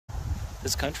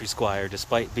This country Squire,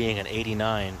 despite being an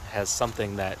 89, has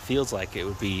something that feels like it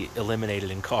would be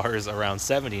eliminated in cars around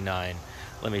 79.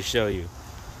 Let me show you.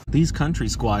 These country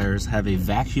Squires have a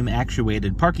vacuum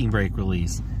actuated parking brake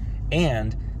release,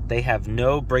 and they have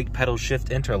no brake pedal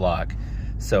shift interlock.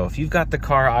 So if you've got the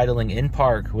car idling in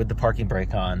park with the parking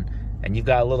brake on, and you've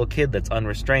got a little kid that's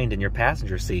unrestrained in your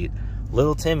passenger seat,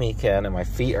 little Timmy can, and my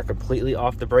feet are completely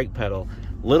off the brake pedal,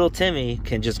 little Timmy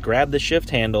can just grab the shift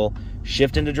handle,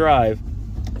 shift into drive,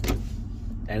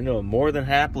 and it'll more than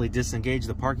happily disengage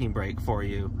the parking brake for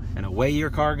you, and away your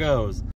car goes.